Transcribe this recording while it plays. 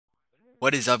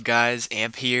What is up, guys?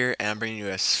 Amp here, and I'm bringing you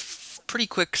a pretty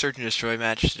quick search and destroy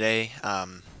match today.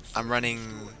 I'm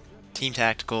running Team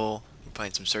Tactical,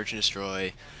 playing some search and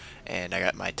destroy, and I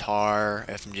got my Tar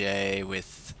FMJ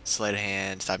with Sleight of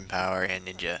Hand, Stopping Power, and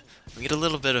Ninja. We get a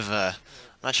little bit of a,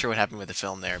 I'm not sure what happened with the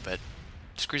film there, but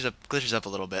glitches up a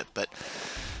little bit. But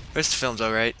the rest of the film's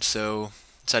alright, so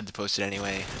decided to post it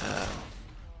anyway.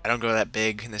 I don't go that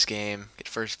big in this game. Get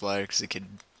first blood because the kid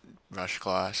rush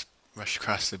across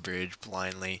the bridge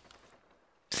blindly.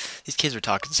 These kids were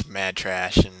talking some mad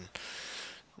trash, and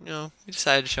we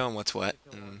decided to show them what's what,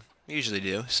 and we usually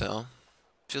do. So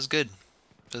feels good.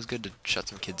 Feels good to shut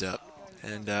some kids up.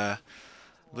 And I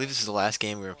believe this is the last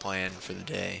game we were playing for the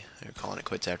day. We were calling it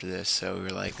quits after this, so we were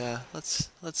like, let's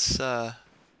go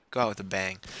out with a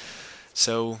bang.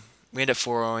 So we end up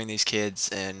 4-0ing these kids,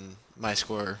 and my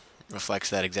score reflects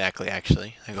that exactly.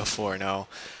 Actually, I go 4-0.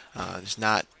 It's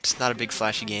not a big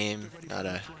flashy game, not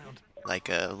a like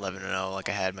a 11-0 like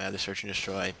I had my other search and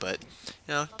destroy, but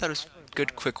thought it was a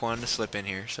good quick one to slip in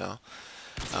here. So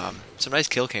some nice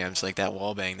kill cams like that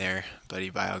wall bang there, Buddy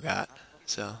Bio got.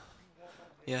 So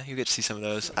yeah, you get to see some of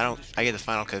those. I get the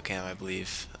final kill cam, I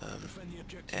believe,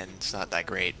 and it's not that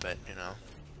great, but you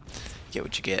get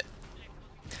what you get.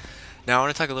 Now I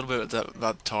want to talk a little bit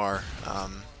about Tar.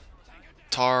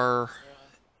 Tar,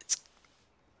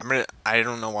 I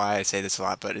don't know why I say this a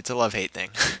lot, but it's a love-hate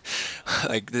thing.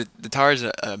 Like the Tar is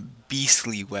a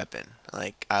beastly weapon.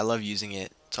 Like I love using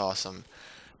it. It's awesome.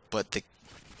 But the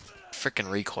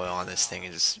freaking recoil on this thing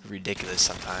is ridiculous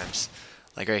sometimes.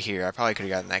 Like right here, I probably could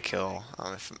have gotten that kill.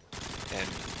 And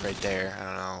right there, I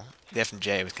don't know. The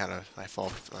FMJ was kind of my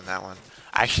fault on that one.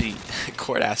 Actually,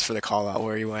 Court asked for the call out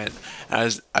where he went. I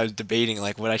was debating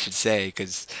like what I should say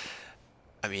because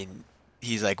I mean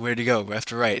he's like, where'd he go,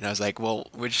 left or right? And I was like, well,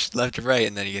 which left or right?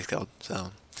 And then he gets killed.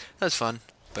 So that was fun.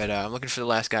 But I'm looking for the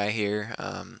last guy here,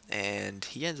 and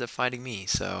he ends up finding me.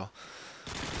 So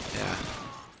yeah,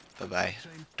 bye bye.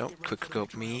 Don't quick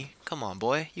scope me. Come on,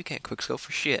 boy, you can't quick scope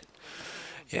for shit.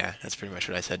 Yeah, that's pretty much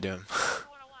what I said to him.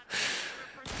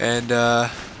 And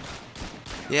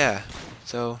yeah,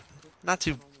 so not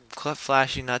too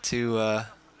flashy, not too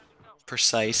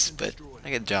precise, but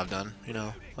I get the job done.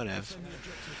 Whatever.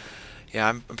 Yeah,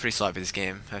 I'm pretty sloppy this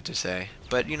game, I have to say.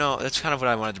 But, that's kind of what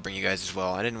I wanted to bring you guys as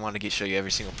well. I didn't want to show you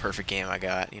every single perfect game I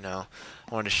got, I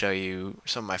wanted to show you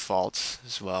some of my faults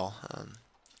as well.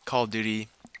 Call of Duty,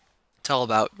 it's all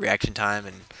about reaction time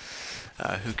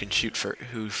and who can shoot for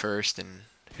who first and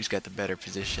who's got the better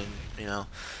position.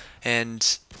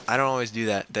 And I don't always do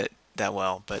that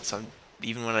well, but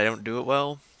even when I don't do it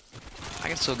well, I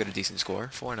can still get a decent score.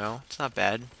 4-0, it's not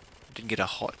bad. Didn't get a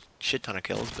shit ton of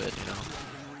kills, but,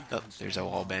 oh, there's a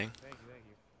wall bang.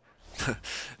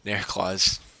 Nair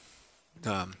Claw's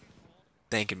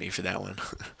thanking me for that one.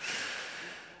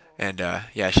 And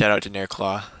yeah, shout out to Nair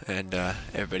Claw and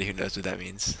everybody who knows what that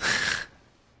means.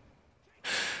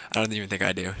 I don't even think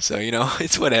I do. So,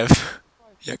 it's whatever.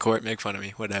 Yeah, Court, make fun of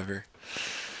me. Whatever.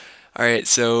 Alright,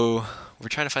 so we're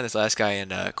trying to find this last guy,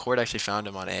 and Court actually found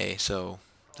him on A, so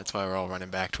that's why we're all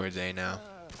running back towards A now.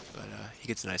 But he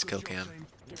gets a nice kill cam.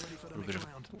 A little bit of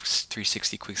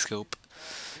 360 quick scope.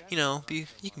 He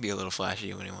can be a little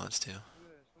flashy when he wants to.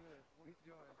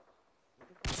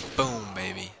 Boom,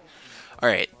 baby.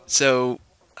 Alright, so,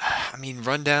 I mean,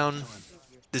 rundown.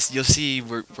 You'll see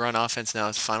we're on offense now.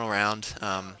 It's final round.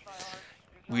 I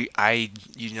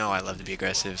love to be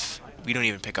aggressive. We don't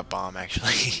even pick up bomb,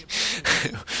 actually.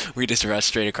 We just rush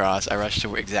straight across. I rushed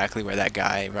to exactly where that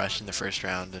guy rushed in the first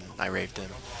round, and I raped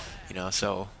him.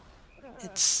 So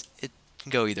it can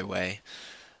go either way.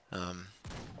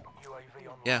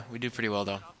 Yeah, we do pretty well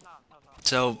though.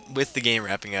 So with the game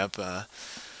wrapping up, I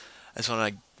just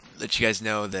want to let you guys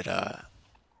know that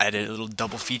I did a little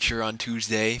double feature on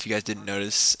Tuesday. If you guys didn't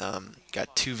notice,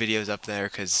 got 2 videos up there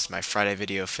because my Friday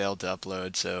video failed to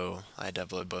upload, so I had to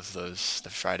upload both of those,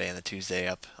 the Friday and the Tuesday,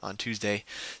 up on Tuesday.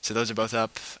 So those are both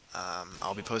up.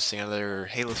 I'll be posting another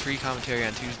Halo 3 commentary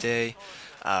on Tuesday.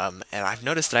 And I've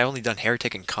noticed that I've only done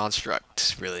Heretic and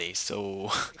Construct, really, so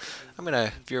I'm going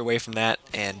to veer away from that,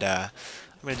 and I'm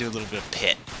going to do a little bit of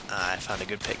Pit. I found a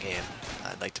good Pit game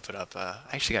I'd like to put up. I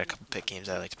actually got a couple Pit games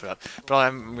I'd like to put up, but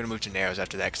I'm going to move to Narrows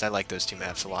after that, because I like those 2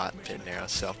 maps a lot, Pit and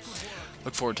Narrows, so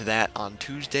look forward to that on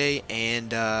Tuesday,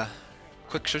 and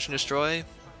quick search and destroy,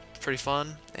 pretty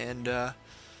fun, and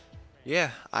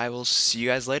yeah, I will see you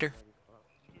guys later.